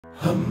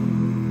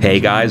Hey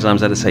guys, I'm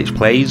ZSH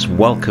Plays.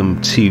 Welcome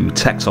to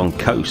Tekton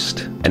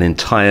Coast, an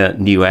entire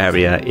new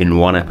area in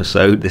one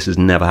episode. This has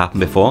never happened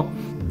before.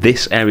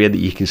 This area that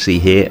you can see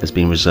here has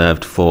been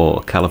reserved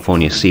for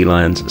California sea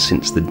lions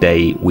since the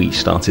day we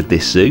started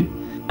this zoo,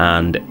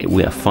 and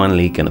we are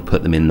finally going to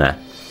put them in there.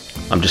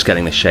 I'm just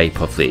getting the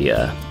shape of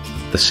the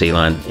sea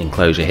lion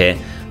enclosure here.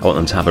 I want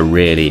them to have a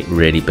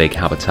really big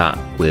habitat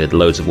with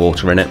loads of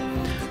water in it,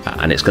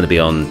 and it's going to be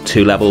on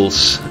 2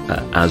 levels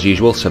as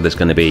usual. So there's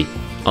going to be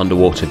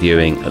underwater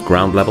viewing at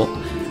ground level,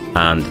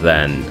 and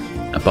then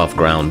above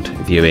ground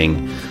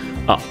viewing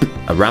up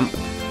a ramp.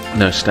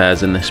 No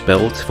stairs in this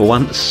build for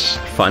once.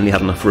 Finally had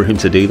enough room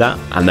to do that.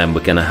 And then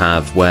we're going to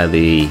have, where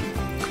the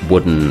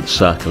wooden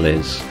circle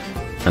is,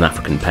 an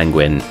African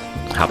penguin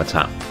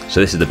habitat. So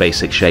this is the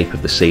basic shape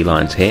of the sea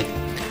lions here.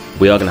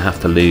 We are going to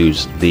have to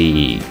lose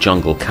the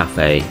jungle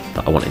cafe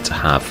that I wanted to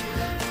have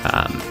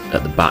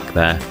at the back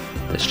there.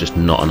 There's just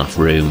not enough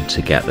room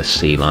to get the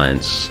sea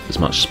lions as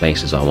much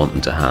space as I want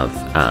them to have,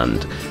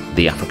 and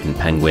the African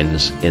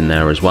penguins in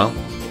there as well.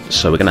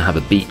 So we're going to have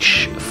a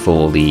beach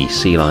for the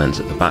sea lions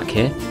at the back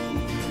here,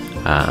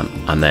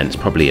 and then it's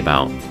probably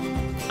about,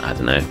 I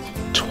don't know,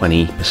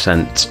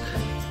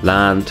 20%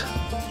 land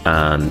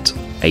and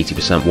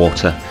 80%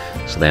 water,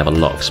 so they have a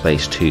lot of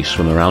space to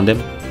swim around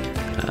in.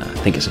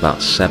 I think it's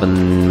about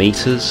 7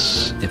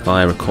 meters if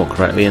I recall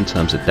correctly in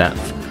terms of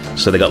depth,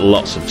 so they got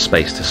lots of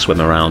space to swim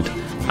around.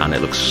 And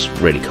it looks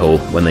really cool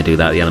when they do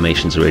that. The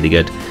animations are really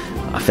good.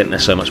 I think they're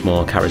so much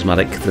more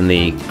charismatic than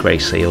the grey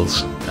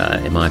seals,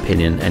 in my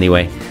opinion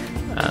anyway.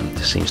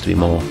 There seems to be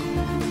more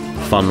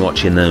fun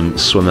watching them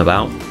swim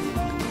about.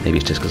 Maybe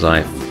it's just because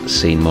I've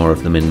seen more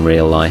of them in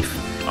real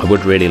life. I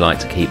would really like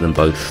to keep them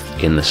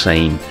both in the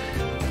same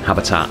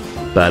habitat,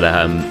 but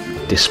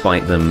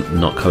despite them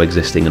not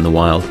coexisting in the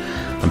wild,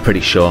 I'm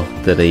pretty sure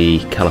that the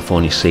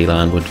California sea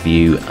lion would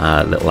view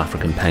a little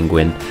African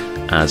penguin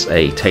as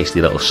a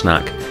tasty little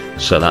snack.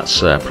 So that's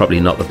probably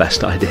not the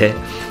best idea.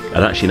 I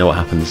don't actually know what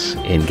happens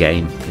in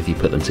game if you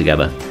put them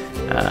together,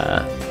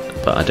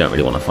 but I don't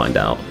really want to find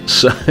out,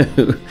 so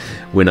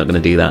we're not going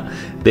to do that.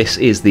 This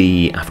is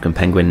the African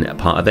penguin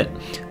part of it,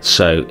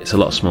 so it's a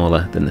lot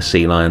smaller than the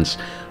sea lions.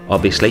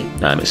 Obviously,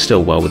 it's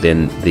still well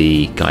within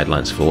the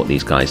guidelines for what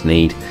these guys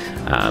need,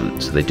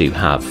 so they do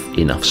have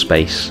enough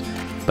space,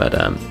 but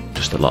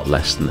just a lot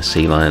less than the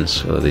sea lions.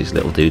 So these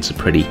little dudes are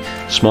pretty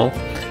small.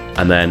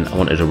 And then I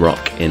wanted a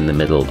rock in the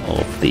middle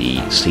of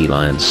the sea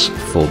lions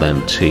for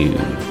them to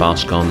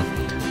bask on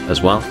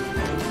as well,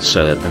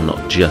 so that they're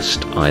not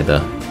just either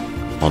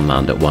on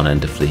land at one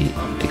end of the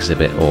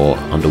exhibit or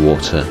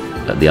underwater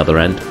at the other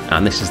end.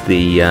 And this is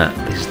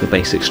the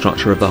basic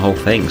structure of the whole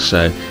thing.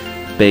 So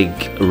big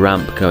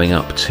ramp going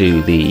up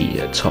to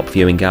the top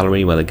viewing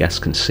gallery where the guests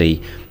can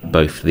see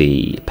both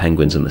the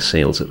penguins and the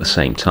seals at the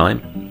same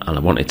time. And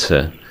I wanted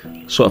to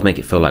sort of make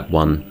it feel like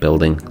one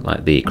building,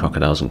 like the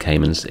crocodiles and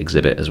caimans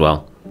exhibit as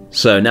well.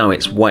 So now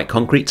it's white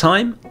concrete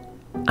time,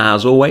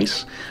 as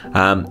always.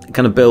 Going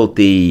to build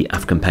the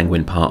African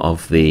penguin part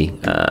of the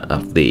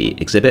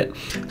exhibit.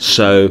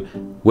 So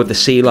with the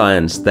sea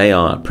lions, they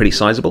are pretty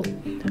sizable,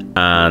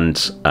 and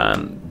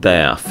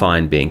they are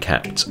fine being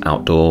kept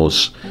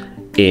outdoors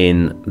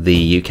in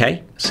the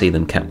UK. See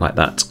them kept like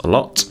that a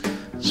lot,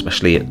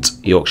 especially at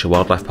Yorkshire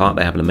Wildlife Park.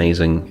 They have an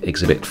amazing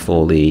exhibit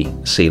for the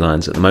sea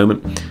lions at the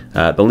moment.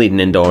 They'll need an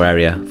indoor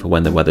area for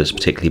when the weather's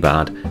particularly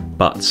bad,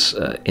 but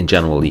in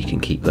general you can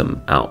keep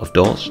them out of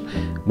doors.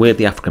 With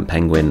the African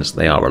penguins,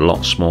 they are a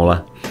lot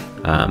smaller,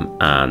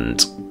 and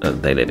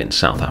they live in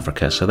South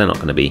Africa, so they're not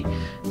going to be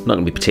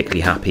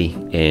particularly happy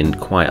in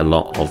quite a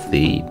lot of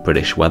the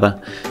British weather.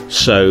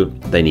 So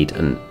they need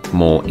a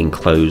more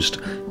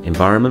enclosed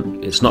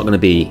environment. It's not going to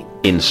be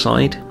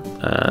inside.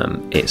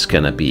 It's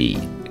going to be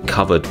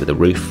covered with a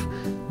roof,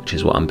 which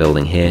is what I'm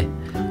building here,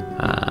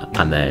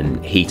 and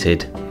then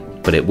heated,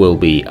 but it will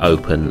be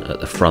open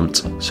at the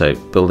front. So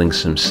building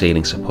some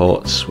ceiling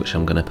supports, which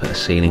I'm going to put a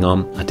ceiling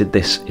on. I did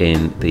this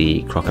in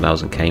the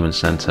Crocodiles and Cayman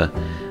Centre,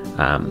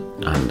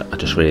 and I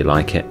just really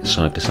like it,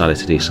 so I've decided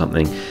to do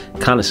something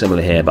kind of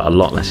similar here, but a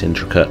lot less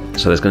intricate.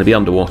 So there's going to be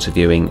underwater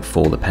viewing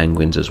for the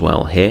penguins as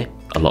well here.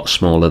 A lot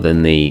smaller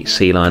than the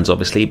sea lions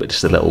obviously, but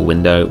just a little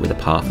window with a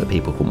path that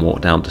people can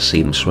walk down to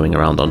see them swimming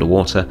around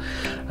underwater.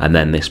 And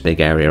then this big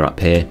area up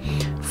here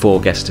for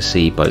guests to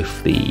see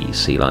both the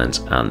sea lions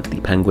and the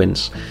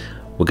penguins.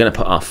 We're going to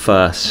put our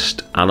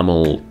first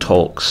animal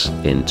talks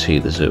into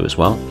the zoo as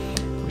well,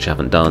 which I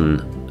haven't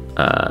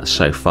done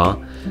so far.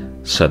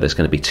 So there's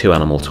going to be 2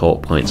 animal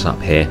talk points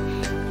up here.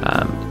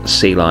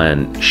 Sea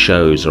lion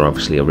shows are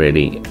obviously a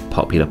really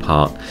popular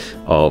part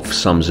of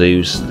some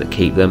zoos that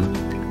keep them.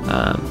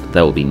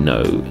 There will be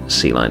no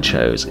sea lion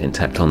shows in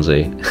Tekton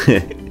Zoo.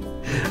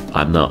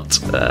 I'm not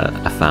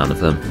a fan of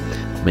them,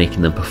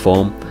 making them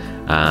perform,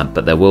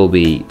 but there will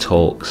be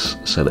talks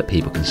so that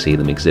people can see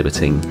them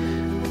exhibiting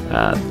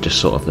just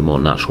sort of the more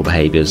natural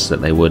behaviours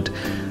that they would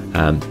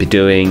be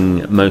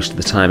doing most of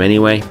the time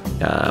anyway,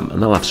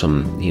 and they'll have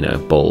some, you know,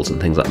 balls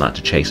and things like that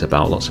to chase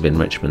about. Lots of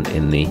enrichment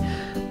in the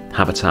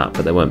habitat,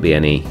 but there won't be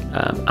any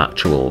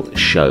actual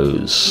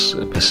shows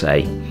per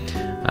se.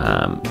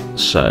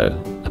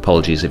 So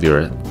apologies if you're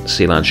a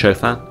sea lion show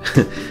fan.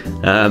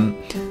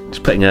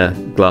 Just putting a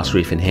glass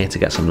reef in here to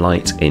get some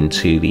light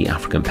into the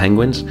African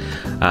penguins.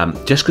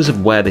 Just because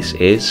of where this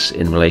is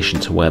in relation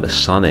to where the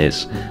sun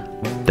is,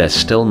 there's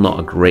still not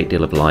a great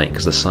deal of light,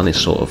 because the sun is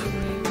sort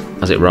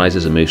of, as it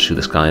rises and moves through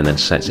the sky and then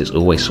sets, it's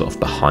always sort of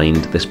behind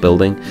this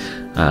building.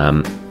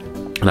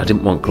 And I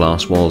didn't want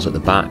glass walls at the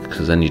back,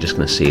 because then you're just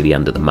going to see the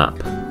end of the map,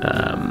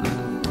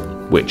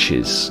 which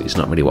is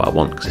not really what I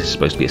want, because it's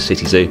supposed to be a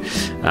city zoo.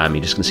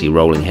 You're just going to see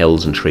rolling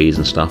hills and trees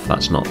and stuff.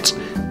 That's not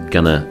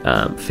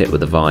gonna fit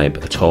with the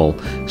vibe at all.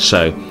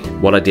 So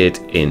what I did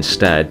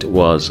instead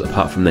was,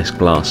 apart from this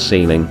glass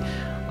ceiling,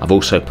 I've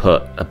also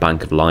put a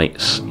bank of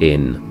lights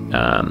in,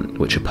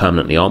 which are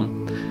permanently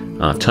on.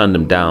 I've turned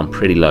them down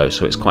pretty low,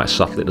 so it's quite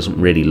subtle. It doesn't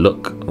really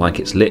look like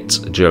it's lit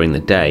during the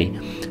day,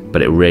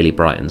 but it really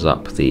brightens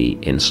up the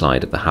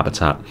inside of the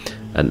habitat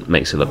and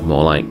makes it look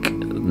more like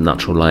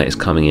natural light is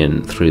coming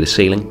in through the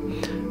ceiling.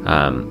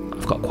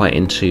 I've got quite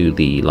into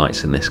the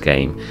lights in this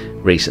game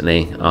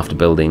recently after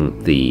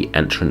building the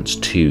entrance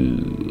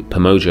to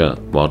Pamoja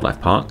Wildlife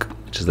Park,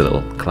 which is the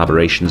little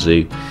collaboration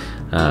zoo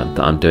that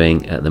I'm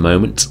doing at the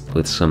moment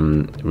with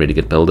some really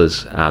good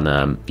builders,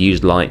 and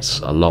used lights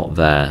a lot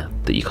there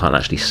that you can't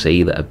actually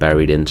see, that are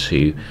buried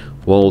into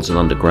walls and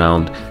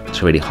underground,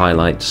 to really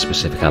highlight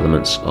specific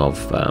elements of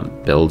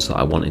builds that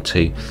I wanted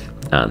to,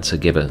 and to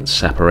give a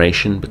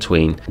separation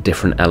between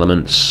different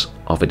elements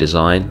of a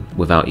design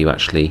without you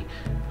actually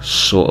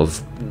sort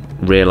of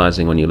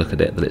realizing when you look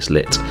at it that it's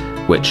lit,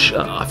 which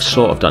I've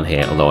sort of done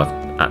here, although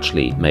I've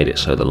actually made it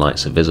so the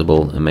lights are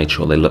visible and made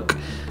sure they look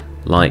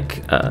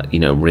like you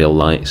know, real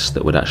lights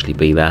that would actually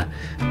be there.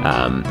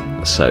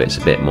 So it's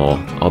a bit more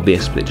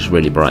obvious, but it just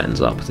really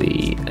brightens up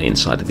the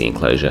inside of the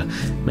enclosure,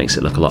 makes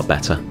it look a lot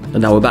better.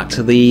 And now we're back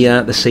to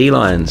the sea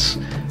lions.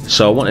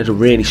 So I wanted a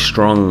really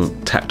strong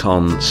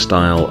Tekton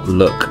style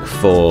look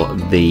for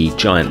the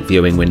giant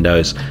viewing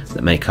windows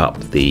that make up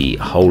the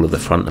whole of the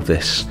front of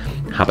this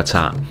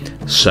habitat.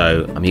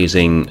 So I'm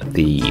using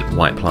the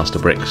white plaster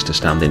bricks to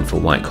stand in for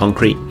white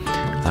concrete.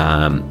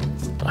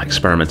 I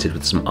experimented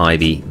with some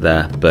ivy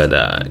there, but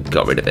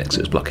got rid of it because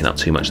it was blocking out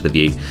too much of the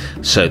view.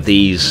 So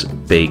these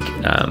big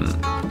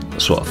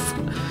sort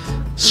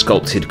of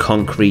sculpted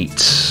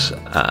concrete,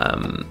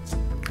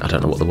 I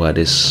don't know what the word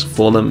is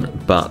for them,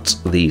 but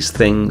these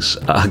things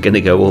are going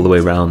to go all the way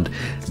around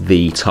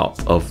the top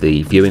of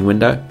the viewing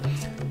window,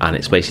 and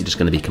it's basically just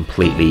going to be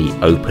completely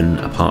open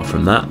apart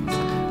from that.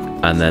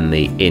 And then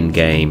the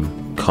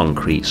in-game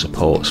concrete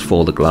supports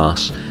for the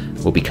glass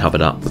will be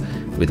covered up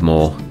with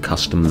more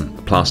custom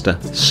plaster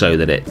so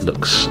that it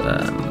looks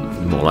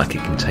more like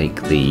it can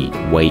take the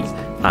weight.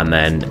 And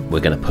then we're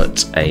going to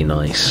put a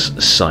nice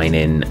sign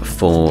in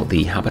for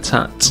the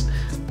habitat.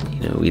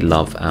 You know, we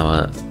love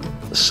our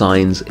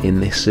signs in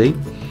this zoo,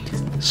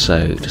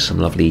 so just some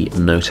lovely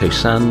Noto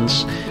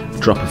sands,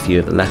 drop a few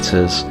of the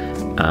letters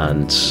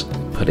and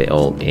put it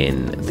all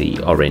in the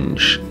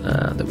orange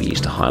that we use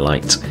to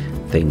highlight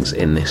things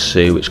in this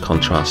zoo, which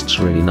contrasts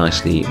really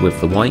nicely with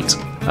the white.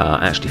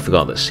 I actually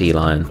forgot that sea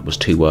lion was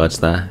 2 words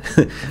there,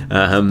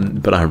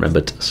 but I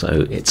remembered,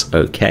 so it's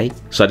okay.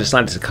 So I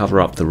decided to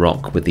cover up the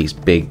rock with these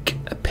big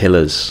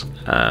pillars,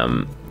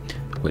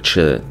 which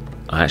I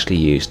actually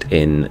used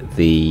in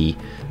the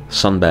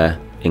sun bear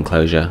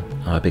enclosure.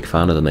 I'm a big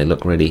fan of them. They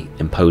look really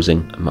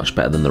imposing, much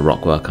better than the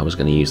rock work I was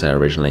going to use there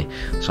originally.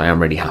 So I am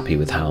really happy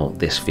with how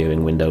this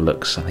viewing window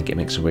looks. I think it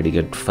makes a really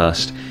good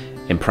first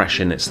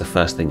impression. It's the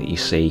first thing that you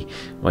see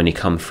when you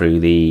come through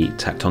the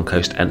Tekton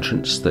Coast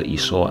entrance that you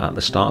saw at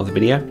the start of the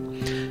video,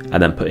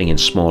 and then putting in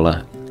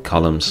smaller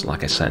columns,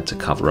 like I said, to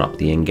cover up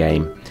the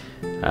in-game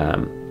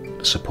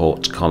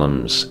support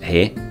columns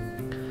here.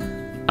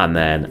 And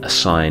then a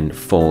sign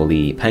for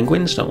the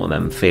penguins, don't want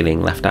them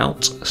feeling left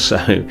out, so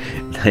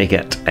they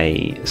get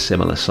a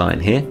similar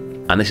sign here.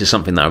 And this is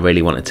something that I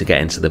really wanted to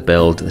get into the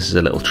build. This is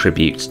a little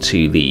tribute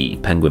to the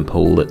penguin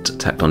pool that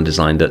Tekton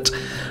designed at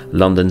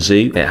London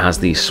Zoo. It has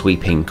these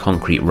sweeping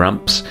concrete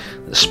ramps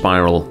that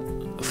spiral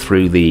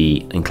through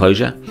the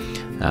enclosure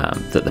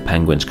that the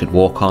penguins could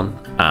walk on,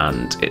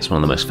 and it's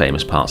one of the most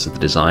famous parts of the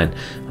design.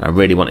 And I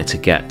really wanted to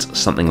get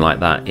something like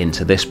that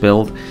into this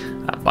build,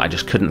 but I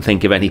just couldn't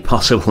think of any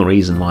possible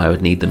reason why I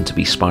would need them to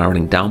be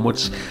spiraling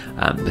downwards,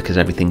 because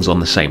everything's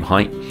on the same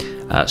height.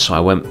 So I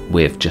went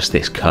with just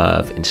this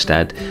curve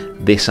instead.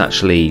 This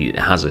actually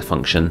has a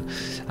function.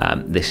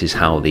 This is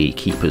how the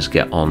keepers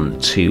get on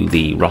to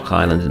the rock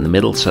island in the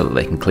middle so that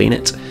they can clean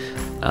it.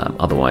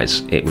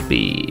 Otherwise it would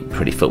be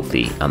pretty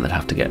filthy and they'd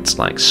have to get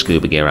like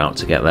scuba gear out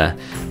to get there,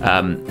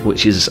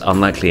 which is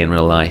unlikely in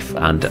real life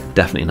and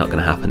definitely not going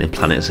to happen in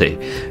Planet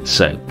Zoo.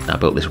 So I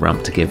built this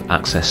ramp to give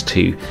access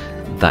to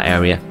that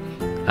area,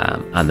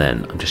 and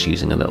then I'm just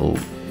using a little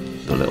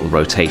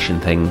rotation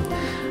thing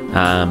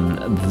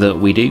that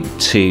we do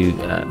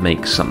to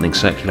make something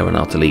circular, and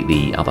I'll delete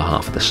the other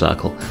half of the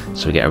circle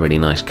so we get a really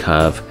nice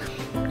curve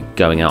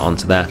going out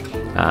onto there.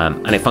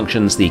 and it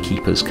functions. The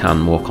keepers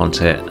can walk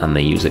onto it and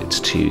they use it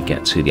to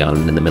get to the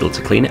island in the middle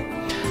to clean it.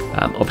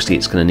 Obviously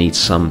it's going to need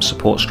some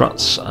support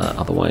struts,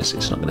 otherwise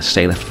it's not going to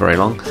stay there for very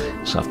long,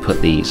 so I've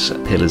put these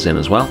pillars in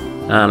as well,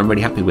 and I'm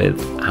really happy with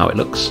how it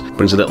looks.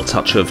 Brings a little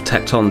touch of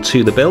Tekton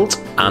to the build,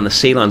 and the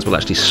sea lions will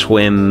actually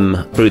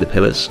swim through the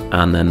pillars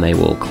and then they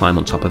will climb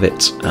on top of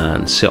it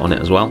and sit on it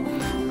as well,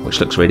 which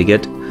looks really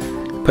good.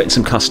 Putting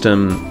some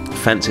custom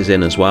fences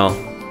in as well,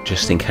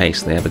 just in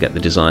case they ever get the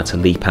desire to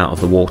leap out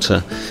of the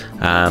water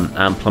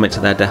and plummet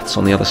to their deaths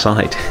on the other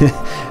side.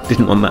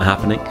 Didn't want that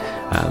happening.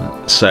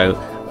 So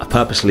I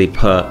purposely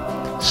put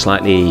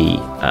slightly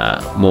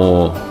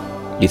more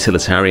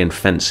utilitarian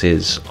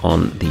fences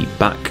on the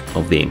back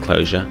of the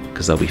enclosure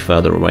because they'll be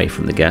further away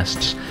from the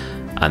guests,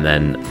 and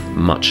then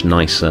much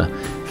nicer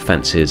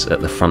fences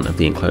at the front of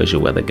the enclosure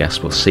where the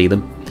guests will see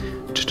them,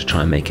 just to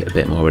try and make it a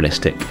bit more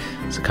realistic.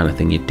 It's the kind of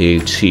thing you do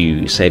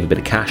to save a bit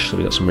of cash. So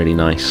we've got some really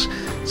nice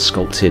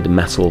sculpted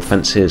metal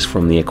fences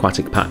from the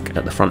aquatic pack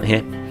at the front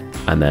here,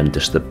 and then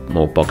just the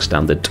more bog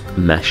standard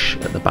mesh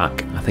at the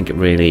back. I think it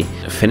really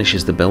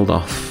finishes the build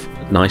off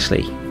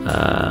nicely.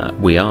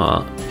 We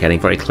are getting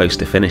very close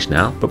to finish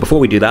now, but before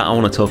we do that I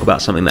want to talk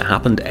about something that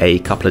happened a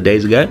couple of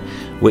days ago,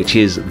 which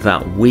is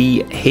that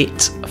we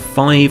hit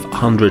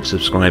 500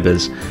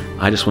 subscribers.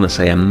 I just want to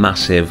say a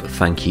massive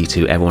thank you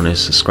to everyone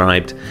who's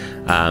subscribed.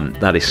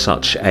 That is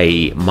such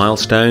a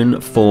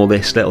milestone for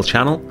this little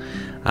channel,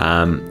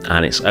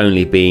 and it's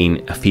only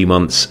been a few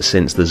months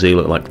since the zoo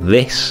looked like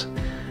this,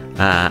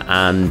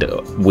 and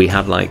we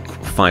had like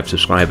 5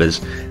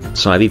 subscribers,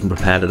 so I've even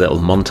prepared a little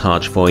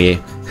montage for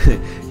you,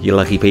 you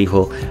lucky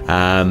people,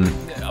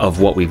 of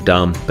what we've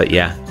done. But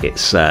yeah,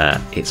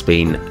 it's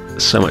been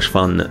so much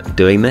fun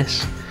doing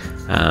this.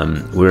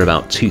 We're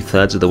about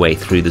 2/3 of the way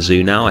through the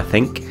zoo now, I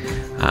think.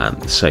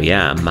 So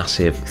yeah, a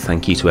massive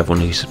thank you to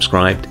everyone who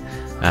subscribed,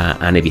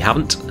 and if you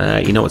haven't,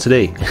 you know what to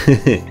do.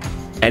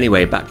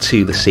 Anyway, back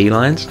to the sea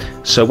lions.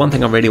 So one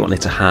thing I really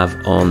wanted to have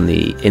on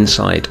the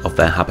inside of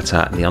their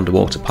habitat, the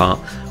underwater part,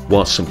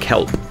 was some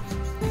kelp.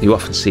 You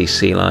often see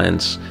sea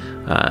lions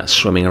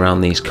swimming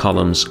around these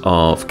columns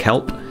of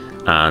kelp,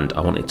 and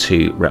I wanted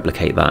to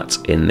replicate that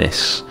in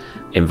this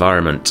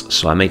environment.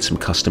 So I made some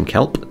custom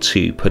kelp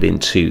to put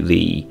into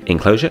the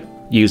enclosure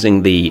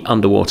using the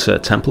underwater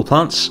temple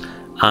plants,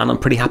 and I'm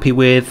pretty happy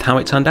with how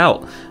it turned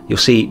out. You'll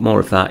see more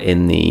of that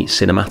in the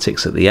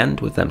cinematics at the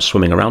end with them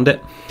swimming around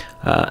it.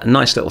 A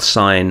nice little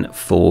sign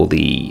for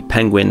the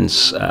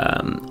penguins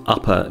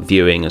upper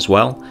viewing as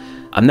well.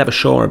 I'm never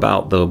sure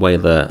about the way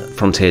the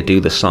Frontier do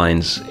the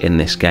signs in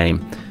this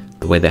game,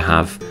 the way they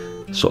have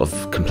sort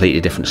of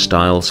completely different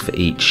styles for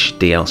each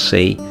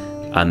DLC,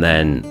 and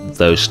then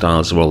those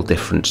styles are all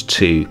different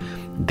to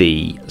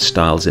the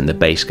styles in the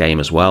base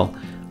game as well.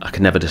 I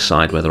can never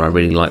decide whether I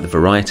really like the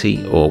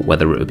variety or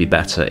whether it would be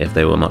better if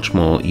they were much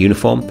more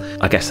uniform.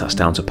 I guess that's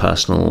down to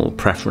personal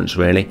preference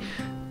really,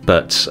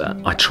 but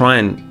I try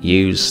and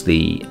use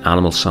the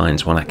animal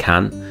signs when I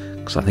can,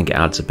 because I think it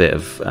adds a bit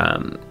of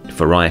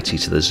variety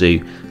to the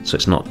zoo, so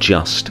it's not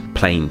just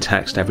plain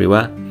text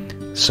everywhere.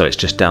 So it's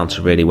just down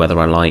to really whether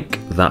I like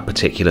that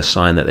particular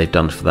sign that they've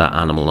done for that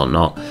animal or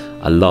not.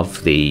 I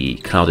love the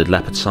clouded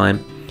leopard sign,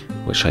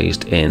 which I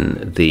used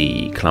in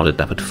the clouded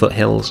leopard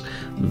foothills.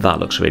 That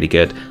looks really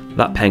good.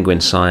 That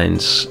penguin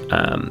sign's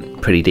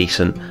pretty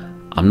decent.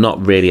 I'm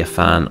not really a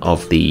fan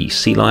of the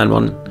sea lion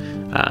one,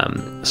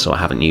 so I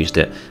haven't used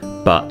it,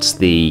 but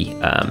the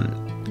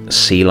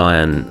sea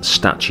lion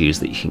statues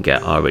that you can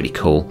get are really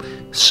cool,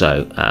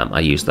 so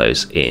I use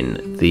those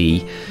in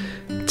the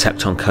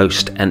Tekton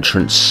Coast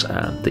entrance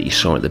that you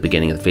saw at the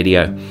beginning of the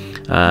video.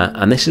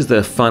 And this is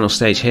the final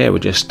stage here. We're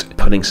just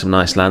putting some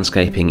nice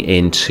landscaping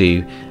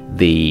into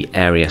the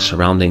area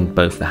surrounding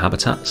both the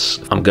habitats.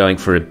 I'm going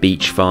for a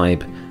beach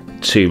vibe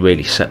to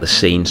really set the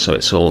scene, so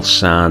it's all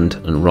sand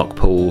and rock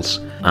pools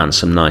and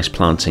some nice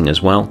planting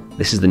as well.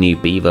 This is the new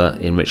beaver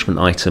enrichment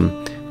item,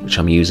 which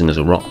I'm using as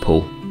a rock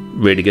pool.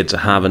 Really good to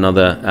have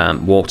another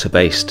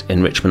water-based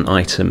enrichment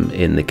item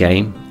in the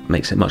game.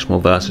 Makes it much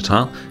more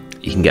versatile.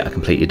 You can get a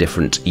completely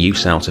different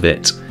use out of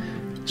it.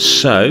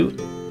 So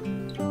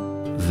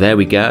there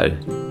we go.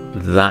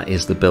 That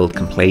is the build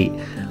complete.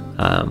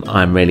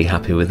 I'm really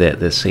happy with it.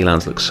 The sea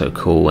lions look so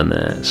cool when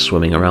they're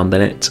swimming around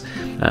in it.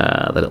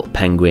 The little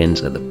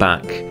penguins at the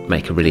back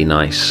make a really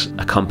nice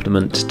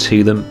accompaniment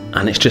to them,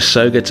 and it's just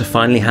so good to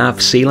finally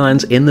have sea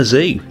lions in the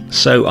zoo.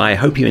 So I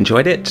hope you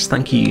enjoyed it.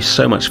 Thank you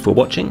so much for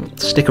watching.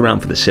 Stick around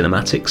for the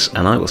cinematics,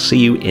 and I will see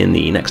you in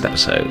the next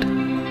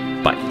episode.